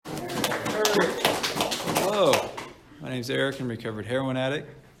Hello, my name is Eric. I'm a recovered heroin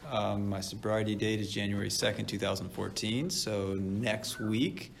addict. My sobriety date is January 2nd, 2014. So next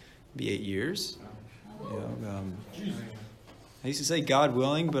week will be 8 years. I used to say God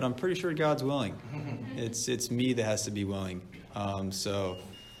willing, but I'm pretty sure God's willing. It's me that has to be willing.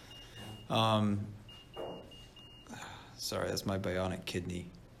 Sorry, that's my bionic kidney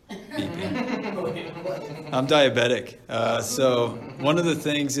beeping. I'm diabetic. So one of the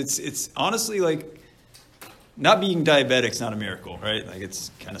things, it's honestly like, not being diabetic is not a miracle, right? Like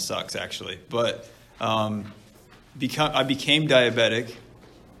it's kind of sucks actually. But I became diabetic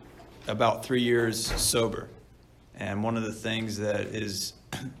about 3 years sober. And one of the things that is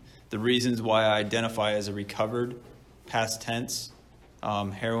the reasons why I identify as a recovered, past tense,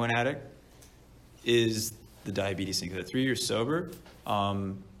 heroin addict is the diabetes thing. At 3 years sober,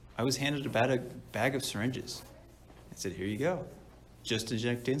 I was handed a bag of syringes. I said, here you go. Just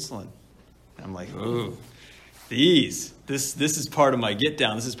inject insulin. And I'm like, ooh, this is part of my get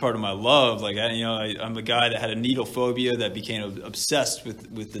down. This is part of my love. Like, I'm a guy that had a needle phobia that became obsessed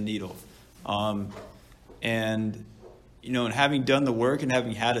with the needle. And having done the work and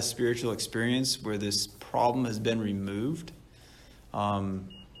having had a spiritual experience where this problem has been removed, it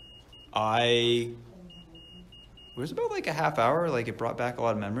was about like a half hour. Like it brought back a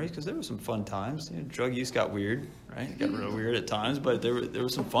lot of memories because there were some fun times. Drug use got weird, right? It got real weird at times, but there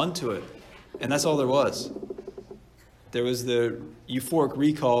was some fun to it. And that's all there was. There was the euphoric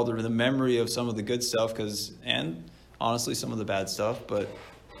recall, the memory of some of the good stuff, and honestly some of the bad stuff, but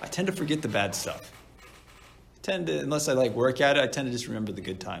I tend to forget the bad stuff. Unless I work at it, I tend to just remember the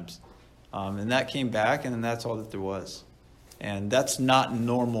good times. And that came back, and then that's all that there was. And that's not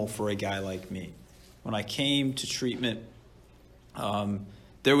normal for a guy like me. When I came to treatment,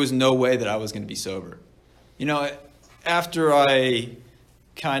 there was no way that I was going to be sober. After I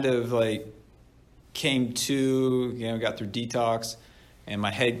kind of came to, got through detox and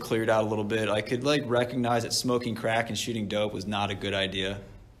my head cleared out a little bit, I could recognize that smoking crack and shooting dope was not a good idea.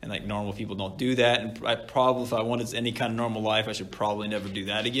 And normal people don't do that. And I probably, if I wanted any kind of normal life, I should probably never do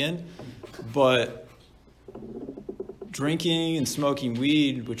that again. But drinking and smoking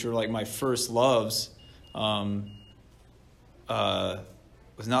weed, which are my first loves, was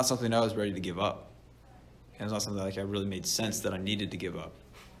not something I was ready to give up. It was not something that really made sense that I needed to give up.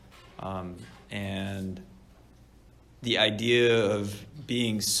 And the idea of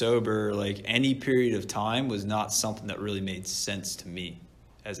being sober, any period of time, was not something that really made sense to me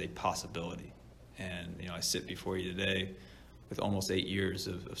as a possibility. And, I sit before you today with almost 8 years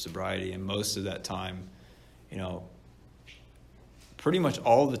of sobriety, and most of that time, pretty much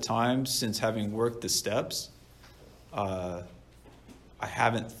all the time since having worked the steps, I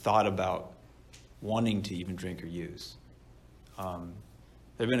haven't thought about wanting to even drink or use. There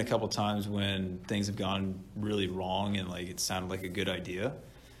have been a couple times when things have gone really wrong and it sounded like a good idea,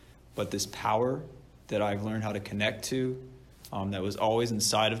 but this power that I've learned how to connect to, that was always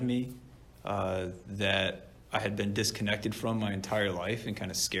inside of me, that I had been disconnected from my entire life and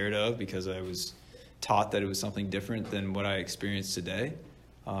kind of scared of because I was taught that it was something different than what I experienced today,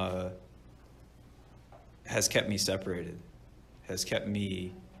 has kept me separated, has kept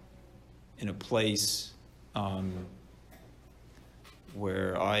me in a place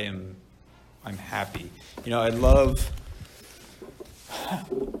where I'm happy. I love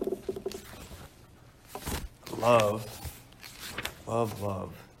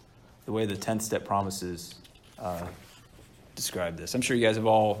the way the 10-step promises describe this. I'm sure you guys have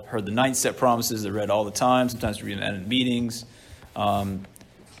all heard the 9-step promises. They're read all the time. Sometimes we read them in meetings. And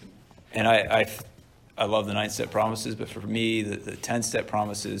I love the 9-step promises, but for me, the 10-step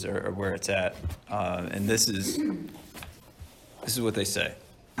promises are where it's at. And this is what they say.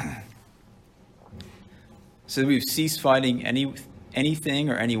 So we've ceased fighting anything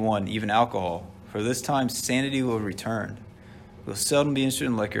or anyone, even alcohol. For this time, sanity will return. We'll seldom be interested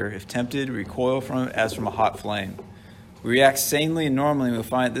in liquor. If tempted, recoil from it as from a hot flame. We react sanely and normally, and we'll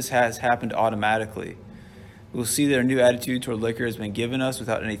find that this has happened automatically. We'll see that our new attitude toward liquor has been given us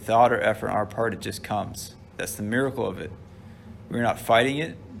without any thought or effort on our part. It just comes. That's the miracle of it. We're not fighting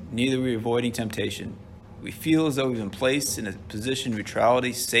it, neither are we avoiding temptation. We feel as though we've been placed in a position of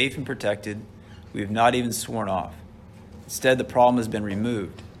neutrality, safe and protected. We have not even sworn off. Instead, the problem has been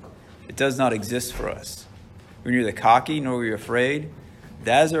removed. It does not exist for us. We're neither cocky nor are we afraid.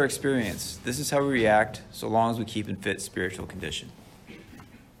 That is our experience. This is how we react so long as we keep in fit spiritual condition.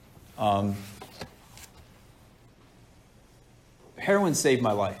 Heroin saved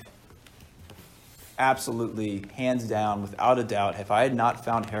my life. Absolutely, hands down, without a doubt. If I had not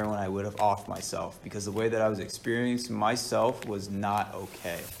found heroin, I would have offed myself because the way that I was experiencing myself was not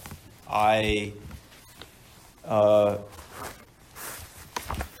okay. I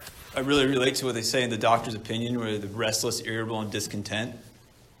really relate to what they say in the doctor's opinion, where the restless, irritable, and discontent.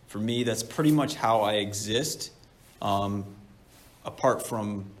 For me, that's pretty much how I exist, apart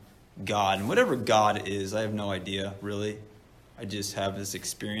from God. And whatever God is, I have no idea, really. I just have this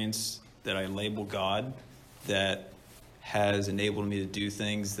experience that I label God that has enabled me to do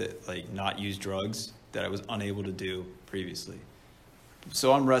things that, like, not use drugs that I was unable to do previously.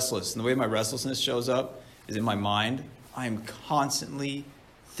 So I'm restless, and the way my restlessness shows up is in my mind. I'm constantly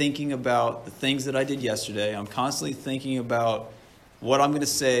thinking about the things that I did yesterday. I'm constantly thinking about what I'm going to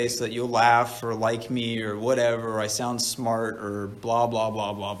say so that you'll laugh or like me or whatever, or I sound smart or blah, blah,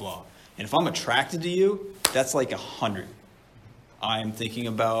 blah, blah, blah. And if I'm attracted to you, that's like 100. I'm thinking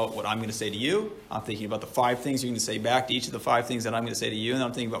about what I'm going to say to you. I'm thinking about the 5 things you're going to say back to each of the 5 things that I'm going to say to you. And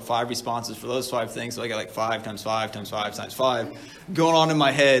I'm thinking about 5 responses for those 5 things. So I got like 5 times 5 times 5 times 5 going on in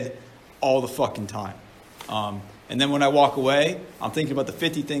my head all the fucking time. And then when I walk away, I'm thinking about the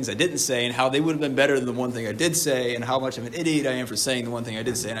 50 things I didn't say and how they would have been better than the one thing I did say and how much of an idiot I am for saying the one thing I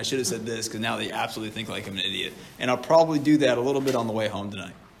did say. And I should have said this because now they absolutely think like I'm an idiot. And I'll probably do that a little bit on the way home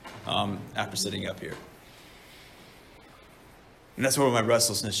tonight after sitting up here. And that's where my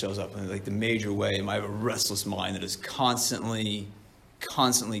restlessness shows up in like the major way. I have a restless mind that is constantly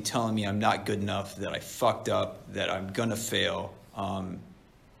telling me I'm not good enough, that I fucked up, that I'm going to fail,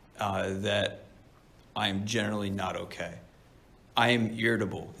 that I am generally not okay. I am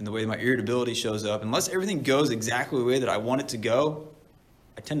irritable. And the way my irritability shows up, unless everything goes exactly the way that I want it to go,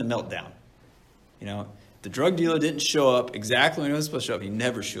 I tend to melt down. You know, the drug dealer didn't show up exactly when he was supposed to show up. He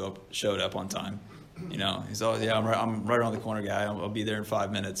never showed up on time. You know, he's always, yeah, I'm right around the corner, guy. I'll be there in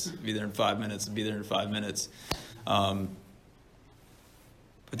 5 minutes. Be there in 5 minutes. Be there in 5 minutes. If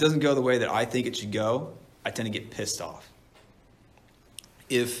it doesn't go the way that I think it should go, I tend to get pissed off.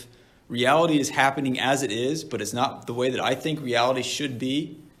 If reality is happening as it is, but it's not the way that I think reality should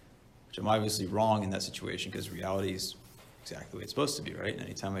be, which I'm obviously wrong in that situation because reality is exactly the way it's supposed to be, right? And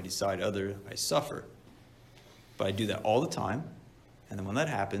anytime I decide other, I suffer. But I do that all the time. And then when that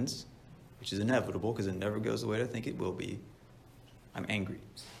happens, which is inevitable because it never goes the way I think it will be, I'm angry.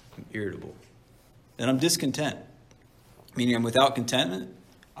 I'm irritable. Then I'm discontent. Meaning I'm without contentment,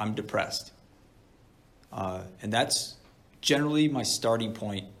 I'm depressed. And that's generally my starting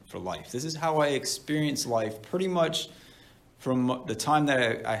point for life. This is how I experience life pretty much from the time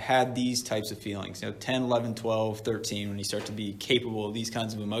that I had these types of feelings. You know, 10, 11, 12, 13, when you start to be capable of these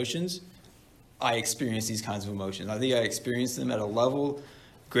kinds of emotions, I experience these kinds of emotions. I think I experienced them at a level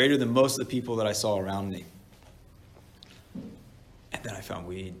greater than most of the people that I saw around me. And then I found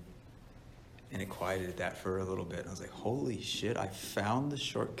weed. And it quieted that for a little bit. I was like, holy shit, I found the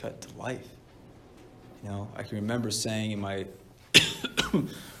shortcut to life. You know, I can remember saying in my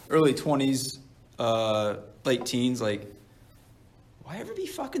early 20s, late teens, like, why ever be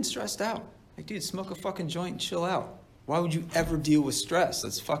fucking stressed out? Like, dude, smoke a fucking joint and chill out. Why would you ever deal with stress?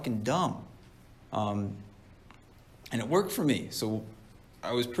 That's fucking dumb. And it worked for me. So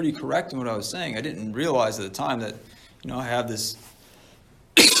I was pretty correct in what I was saying. I didn't realize at the time that, you know, I have this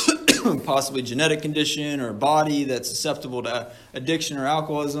possibly genetic condition or body that's susceptible to addiction or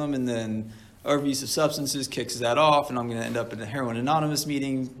alcoholism, and then overuse of substances kicks that off, and I'm going to end up in a Heroin Anonymous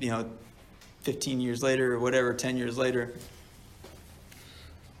meeting, you know, 15 years later or whatever, 10 years later.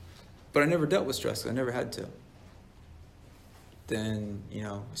 But I never dealt with stress. I never had to. Then, you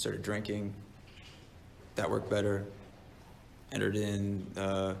know, I started drinking. That worked better. Entered in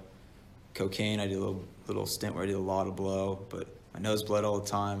cocaine. I did a little stint where I did a lot of blow, but my nose bled all the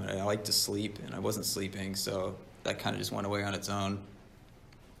time. And I like to sleep, and I wasn't sleeping, so that kind of just went away on its own.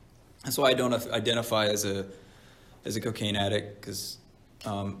 That's why I don't identify as a cocaine addict, because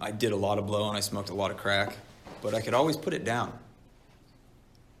I did a lot of blow and I smoked a lot of crack, but I could always put it down.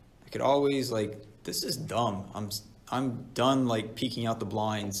 I could always, like, this is dumb. I'm done, like, peeking out the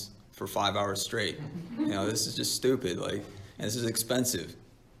blinds for 5 hours straight. You know, this is just stupid, like, and this is expensive.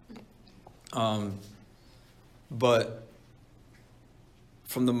 But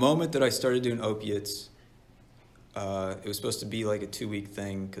from the moment that I started doing opiates, it was supposed to be like a 2-week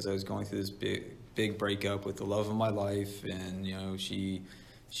thing because I was going through this big breakup with the love of my life, and, you know, she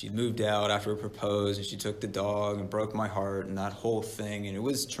moved out after I proposed, and she took the dog and broke my heart, and that whole thing, and it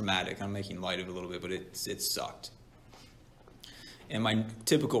was traumatic. I'm making light of it a little bit, but it sucked. And my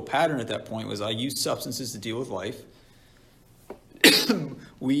typical pattern at that point was I used substances to deal with life.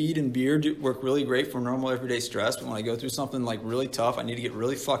 Weed and beer work really great for normal everyday stress, but when I go through something like really tough, I need to get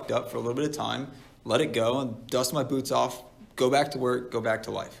really fucked up for a little bit of time, let it go, and dust my boots off, go back to work, go back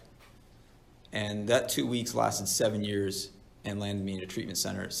to life. And that 2 weeks lasted 7 years and landed me in a treatment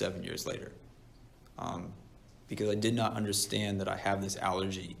center 7 years later. Because I did not understand that I have this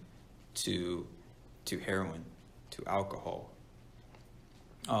allergy to heroin, to alcohol.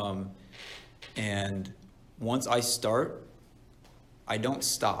 And once I start, I don't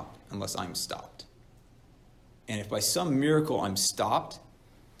stop unless I'm stopped. And if by some miracle I'm stopped,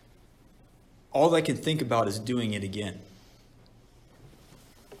 all I can think about is doing it again.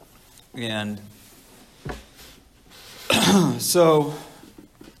 And so,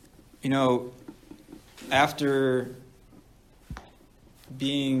 you know, after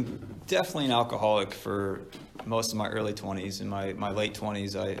being definitely an alcoholic for most of my early 20s, in my late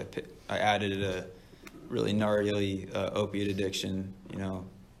 20s, I added a really gnarly opiate addiction. You know,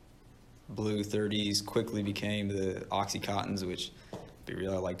 blue 30s quickly became the Oxycontins, which, to be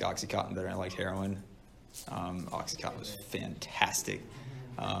real, I liked Oxycontin better than I liked heroin. Oxycontin was fantastic.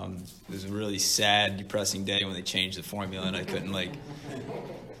 It was a really sad, depressing day when they changed the formula and I couldn't like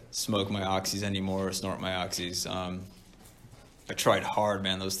smoke my oxys anymore or snort my oxys. I tried hard,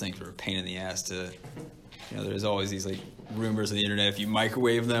 man. Those things were a pain in the ass to, you know, there's always these like rumors on the internet. If you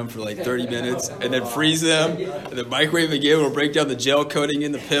microwave them for like 30 minutes and then freeze them and then microwave them again, it'll break down the gel coating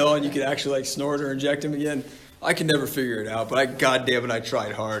in the pill and you can actually like snort or inject them again. I can never figure it out, but goddamn it, I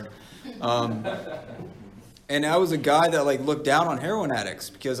tried hard. And I was a guy that like looked down on heroin addicts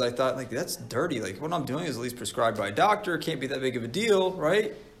because I thought like that's dirty. Like what I'm doing is at least prescribed by a doctor. Can't be that big of a deal,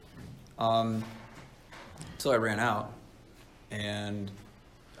 right? Until I ran out, and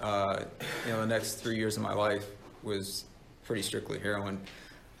you know, the next 3 years of my life was pretty strictly heroin.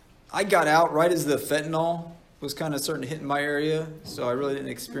 I got out right as the fentanyl was kind of starting to hit in my area, so I really didn't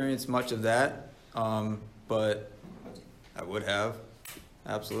experience much of that. But I would have,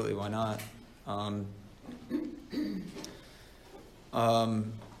 absolutely. Why not?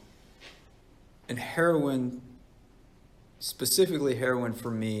 And heroin, specifically heroin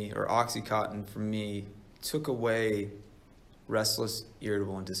for me, or Oxycontin for me, took away restless,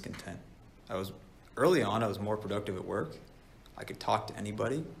 irritable, and discontent. Early on, I was more productive at work. I could talk to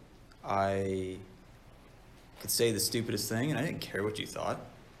anybody. I could say the stupidest thing, and I didn't care what you thought.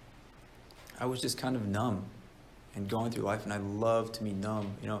 I was just kind of numb and going through life, and I love to be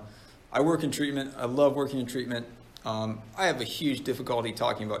numb. You know, I work in treatment. I love working in treatment. I have a huge difficulty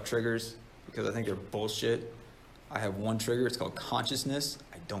talking about triggers because I think they're bullshit. I have one trigger. It's called consciousness.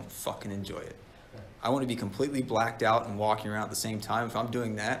 I don't fucking enjoy it. I want to be completely blacked out and walking around at the same time. If I'm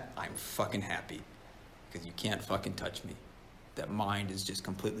doing that, I'm fucking happy because you can't fucking touch me. That mind is just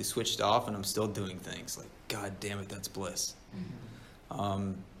completely switched off and I'm still doing things. Like, God damn it, that's bliss.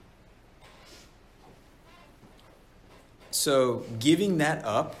 So giving that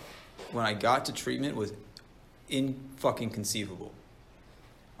up when I got to treatment was fucking conceivable.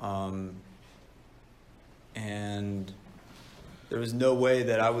 And there was no way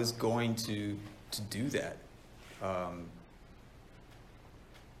that I was going to do that.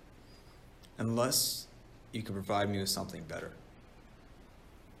 Unless you could provide me with something better.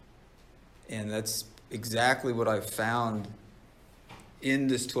 And that's exactly what I've found in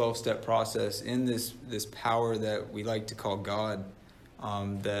this 12-step process, in this power that we like to call God,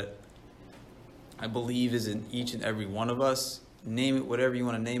 that I believe is in each and every one of us. Name it whatever you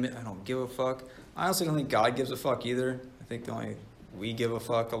want to name it. I don't give a fuck. I honestly don't think God gives a fuck either. I think we give a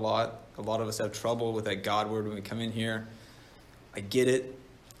fuck a lot. A lot of us have trouble with that God word when we come in here. I get it.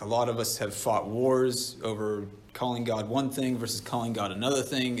 A lot of us have fought wars over calling God one thing versus calling God another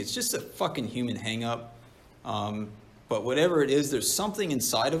thing. It's just a fucking human hang-up. But whatever it is, there's something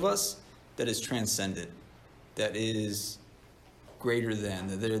inside of us that is transcendent, that is greater than,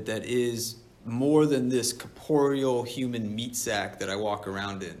 that is more than this corporeal human meat sack that I walk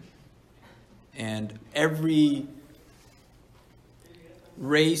around in. And every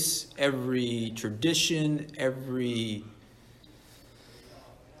race, every tradition, every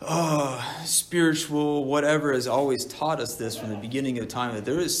spiritual whatever has always taught us this from the beginning of time, that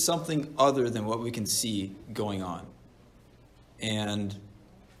there is something other than what we can see going on. And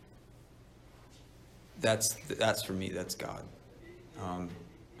that's for me, that's God.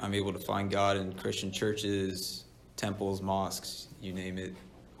 I'm able to find God in Christian churches, temples, mosques, you name it,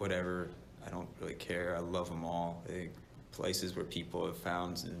 whatever. I don't really care. I love them all. Places where people have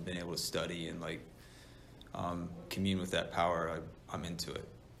found and been able to study and like commune with that power. I'm into it.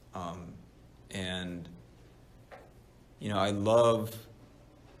 And you know, I love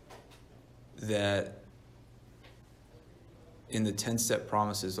that in the 10-step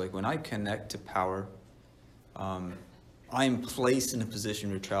promises, like when I connect to power, I am placed in a position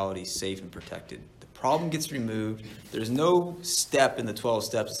of neutrality, safe and protected. The problem gets removed. There's no step in the 12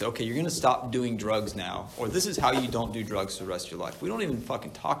 steps to say, okay, you're going to stop doing drugs now, or this is how you don't do drugs for the rest of your life. We don't even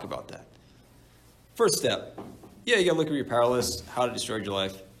fucking talk about that. First step, yeah, you got to look at your power list, how to destroy your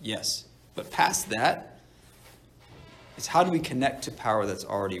life, yes. But past that, it's how do we connect to power that's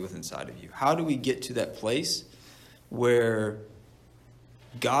already within inside of you? How do we get to that place where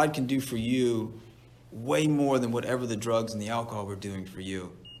God can do for you way more than whatever the drugs and the alcohol were doing for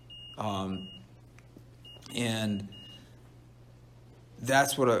you? And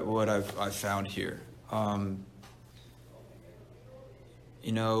that's what I've found here.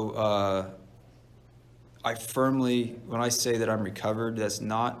 I firmly, when I say that I'm recovered, that's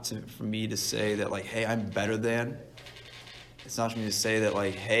not for me to say that like, hey, I'm better than. It's not for me to say that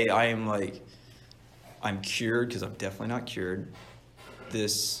like, hey, I'm cured, because I'm definitely not cured.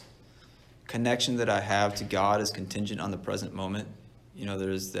 This connection that I have to God is contingent on the present moment.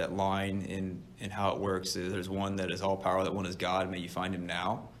 There's that line in how it works. There's one that is all power, that one is God. May you find him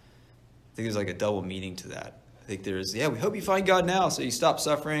now. I think there's like a double meaning to that. I think there's, we hope you find God now, so you stop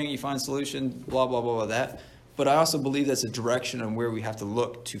suffering, you find a solution, blah, blah, blah, blah, that. But I also believe that's a direction on where we have to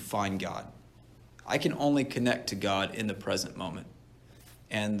look to find God. I can only connect to God in the present moment.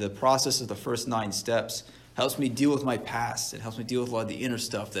 And the process of the first 9 steps helps me deal with my past. It helps me deal with a lot of the inner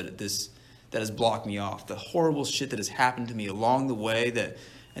stuff that has blocked me off. The horrible shit that has happened to me along the way, that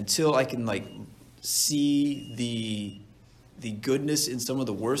until I can like see the goodness in some of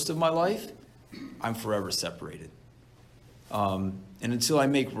the worst of my life, I'm forever separated. And until I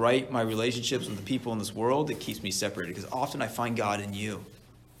make right my relationships with the people in this world, it keeps me separated. Because often I find God in you.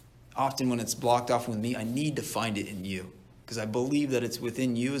 Often when it's blocked off with me, I need to find it in you. Because I believe that it's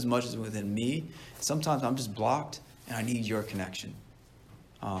within you as much as within me. Sometimes I'm just blocked and I need your connection.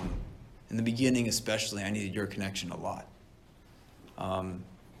 In the beginning especially, I needed your connection a lot. And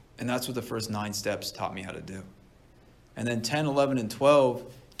that's what the first 9 steps taught me how to do. And then 10, 11, and 12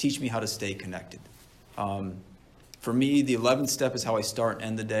 teach me how to stay connected. For me, the 11th step is how I start and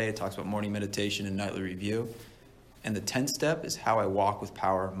end the day. It talks about morning meditation and nightly review. And the 10th step is how I walk with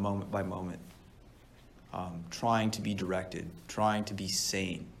power moment by moment. Trying to be directed, trying to be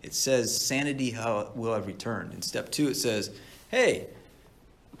sane. It says sanity will have returned. In step 2, it says, hey,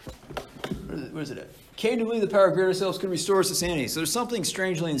 where's it at? Came to believe the power of greater selves can restore us to sanity. So there's something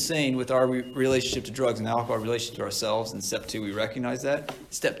strangely insane with our relationship to drugs and alcohol, relationship to ourselves. In step 2, we recognize that.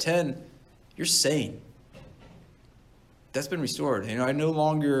 Step 10, you're sane. That's been restored. I no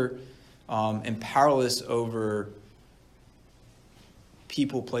longer am powerless over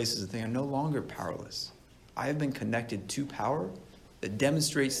people, places, and things. I'm no longer powerless. I have been connected to power that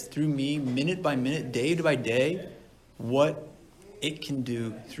demonstrates through me, minute by minute, day by day, what it can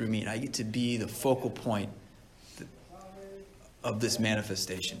do through me. And I get to be the focal point of this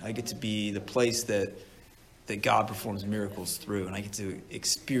manifestation. I get to be the place that God performs miracles through. And I get to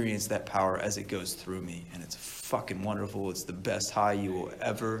experience that power as it goes through me. And it's fucking wonderful. It's the best high you will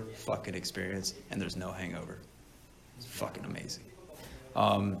ever fucking experience. And there's no hangover. It's fucking amazing.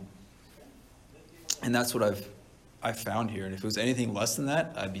 And that's what I've found here. And if it was anything less than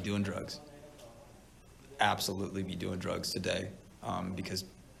that, I'd be doing drugs. Absolutely be doing drugs today. Because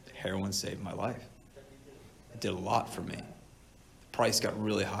heroin saved my life. It did a lot for me. The price got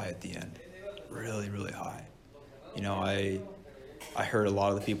really high at the end. Really, really high. I hurt a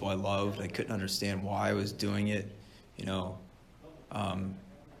lot of the people I loved. I couldn't understand why I was doing it. I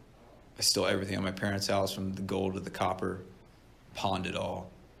stole everything at my parents' house, from the gold to the copper, pawned it all.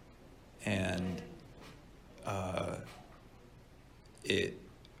 And it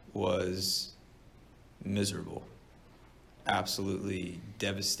was miserable. Absolutely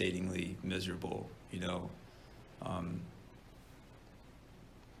devastatingly miserable,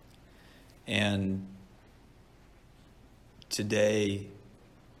 and today,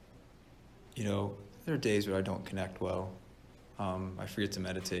 there are days where I don't connect well. I forget to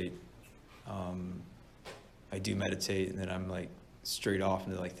meditate. I do meditate, and then I'm like straight off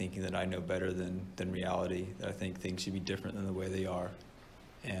into like thinking that I know better than reality, that I think things should be different than the way they are.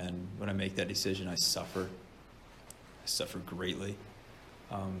 And when I make that decision, I suffer. I suffer greatly.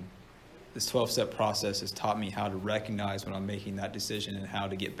 This 12-step process has taught me how to recognize when I'm making that decision, and how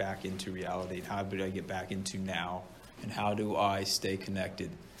to get back into reality, and how do I get back into now, and how do I stay connected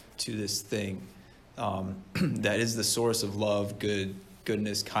to this thing that is the source of love,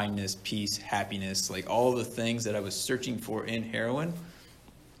 goodness, kindness, peace, happiness, like all the things that I was searching for in heroin,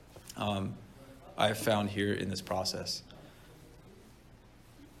 I have found here in this process.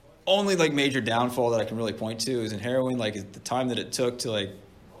 Only like major downfall that I can really point to is in heroin, like the time that it took to like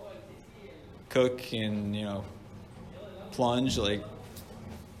cook and plunge, like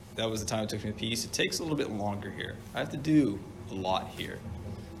that was the time it took me to peace. It takes a little bit longer here. I have to do a lot here.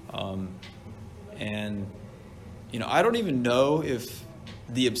 And, I don't even know if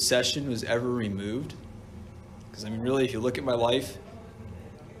the obsession was ever removed. Because, really, if you look at my life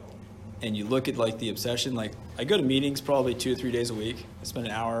and you look at, the obsession, I go to meetings probably 2 or 3 days a week. I spend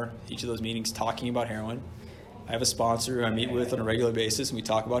an hour each of those meetings talking about heroin. I have a sponsor I meet with on a regular basis, and we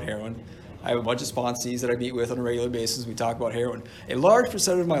talk about heroin. I have a bunch of sponsees that I meet with on a regular basis. We talk about heroin. A large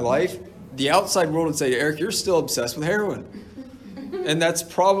percentage of my life, the outside world would say, Eric, you're still obsessed with heroin. And that's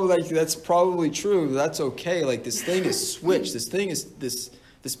probably true. That's okay. This thing is switched.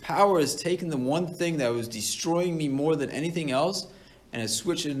 This power has taken the one thing that was destroying me more than anything else and has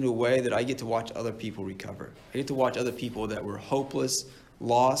switched it into a way that I get to watch other people recover. I get to watch other people that were hopeless,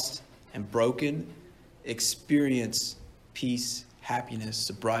 lost, and broken experience peace, happiness,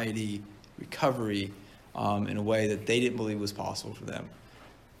 sobriety, recovery in a way that they didn't believe was possible for them.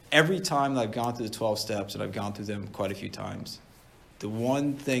 Every time that I've gone through the 12 steps, and I've gone through them quite a few times, the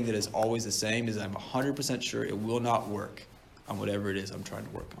one thing that is always the same is I'm 100% sure it will not work on whatever it is I'm trying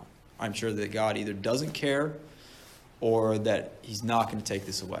to work on. I'm sure that God either doesn't care or that he's not going to take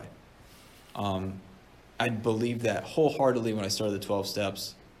this away. I believed that wholeheartedly when I started the 12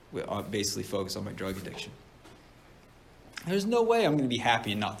 steps, basically focused on my drug addiction. There's no way I'm going to be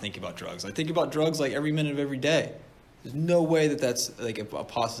happy and not think about drugs. I think about drugs every minute of every day. There's no way that that's a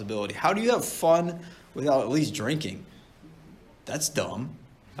possibility. How do you have fun without at least drinking? That's dumb.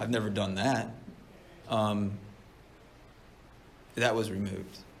 I've never done that. That was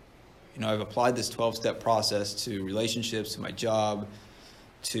removed. I've applied this 12-step process to relationships, to my job,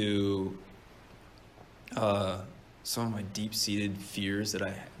 to some of my deep-seated fears that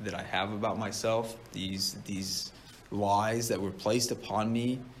I have about myself. These lies that were placed upon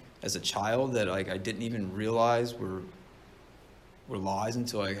me as a child that I didn't even realize were lies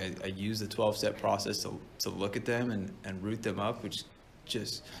until I used the 12-step process to look at them and root them up, which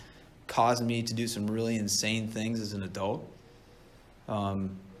just caused me to do some really insane things as an adult.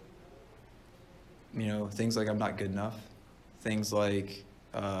 Things like I'm not good enough. Things like,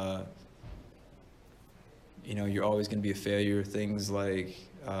 you're always going to be a failure. Things like,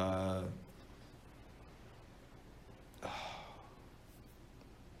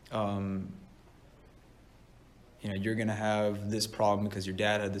 you're going to have this problem because your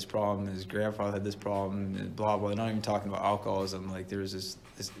dad had this problem, his grandfather had this problem, and blah, blah. I'm not even talking about alcoholism. There's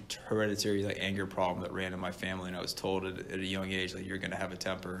this hereditary anger problem that ran in my family, and I was told at a young age, you're going to have a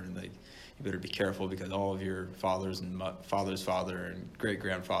temper, and you better be careful because all of your fathers and father's father and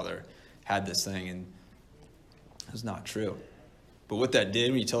great-grandfather had this thing, and it was not true. But what that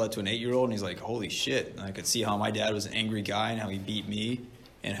did, when you tell that to an 8-year-old, and he's like, holy shit, and I could see how my dad was an angry guy and how he beat me,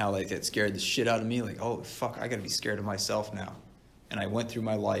 and how that scared the shit out of me. Oh, fuck, I gotta be scared of myself now. And I went through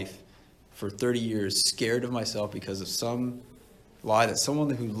my life for 30 years scared of myself because of some lie that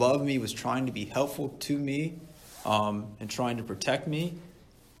someone who loved me was trying to be helpful to me and trying to protect me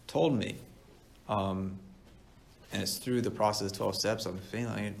told me. And it's through the process of 12 steps I'm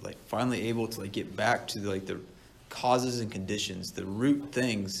finally able to get back to the causes and conditions, the root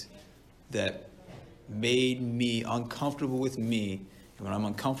things that made me uncomfortable with me. And when I'm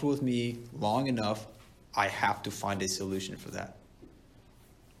uncomfortable with me long enough, I have to find a solution for that.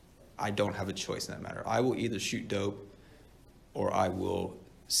 I don't have a choice in that matter. I will either shoot dope or I will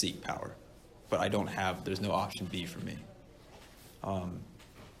seek power. But there's no option B for me.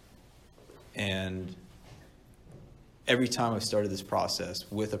 And every time I've started this process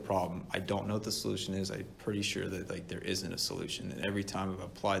with a problem, I don't know what the solution is. I'm pretty sure that there isn't a solution. And every time I've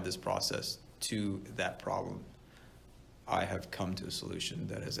applied this process to that problem, I have come to a solution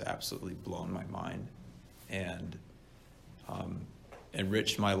that has absolutely blown my mind and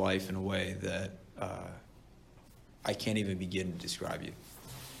enriched my life in a way that I can't even begin to describe you.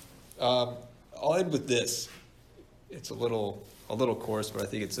 I'll end with this. It's a little coarse, but I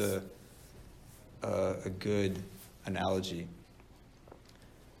think it's a good analogy.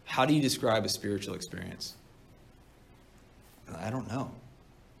 How do you describe a spiritual experience? I don't know.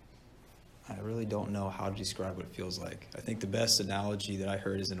 I really don't know how to describe what it feels like. I think the best analogy that I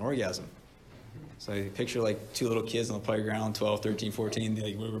heard is an orgasm. So you picture two little kids on the playground, 12, 13, 14,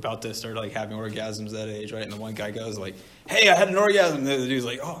 we were about to start having orgasms at that age, right? And the one guy goes hey, I had an orgasm. And the other dude's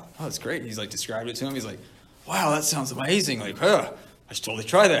oh, that's great. He's described it to him. He's wow, that sounds amazing. I should totally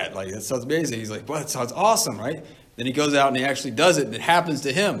try that. That sounds amazing. He's well, that sounds awesome, right? Then he goes out and he actually does it and it happens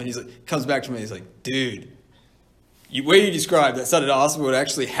to him. And he's comes back to me and he's dude, way you described that sounded awesome, but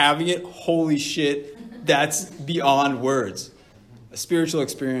actually having it, holy shit, that's beyond words. A spiritual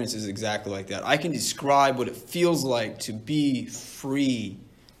experience is exactly like that. I can describe what it feels like to be free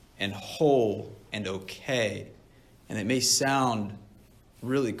and whole and okay. And it may sound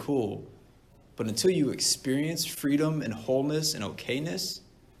really cool, but until you experience freedom and wholeness and okayness,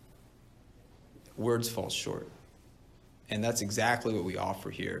 words fall short. And that's exactly what we offer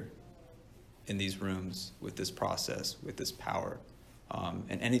here in these rooms with this process, with this power.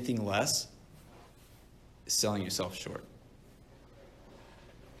 And anything less is selling yourself short.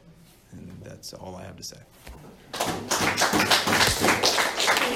 And that's all I have to say.